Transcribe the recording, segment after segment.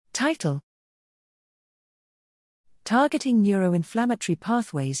Title: Targeting neuroinflammatory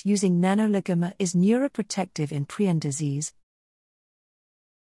pathways using Nanoligomer is neuroprotective in prion disease.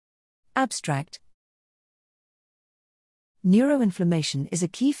 Abstract: Neuroinflammation is a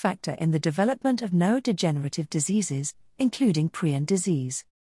key factor in the development of neurodegenerative diseases, including prion disease.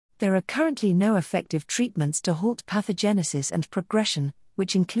 There are currently no effective treatments to halt pathogenesis and progression,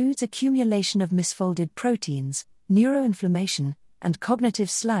 which includes accumulation of misfolded proteins, neuroinflammation, and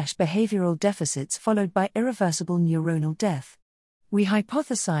cognitive/behavioral deficits followed by irreversible neuronal death. We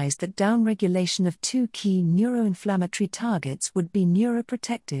hypothesized that downregulation of two key neuroinflammatory targets would be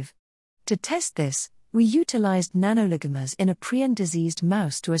neuroprotective. To test this, we utilized nanoligomers in a prion-diseased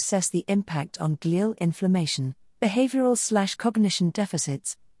mouse to assess the impact on glial inflammation, behavioral/cognition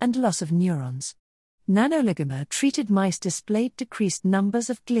deficits, and loss of neurons. Nanoligomer-treated mice displayed decreased numbers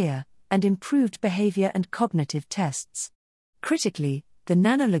of glia, and improved behavior and cognitive tests. Critically, the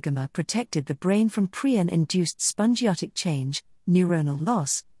nanoligomer protected the brain from prion-induced spongiotic change, neuronal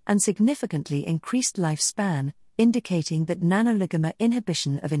loss, and significantly increased lifespan, indicating that nanoligomer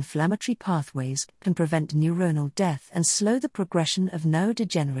inhibition of inflammatory pathways can prevent neuronal death and slow the progression of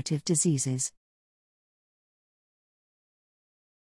neurodegenerative diseases.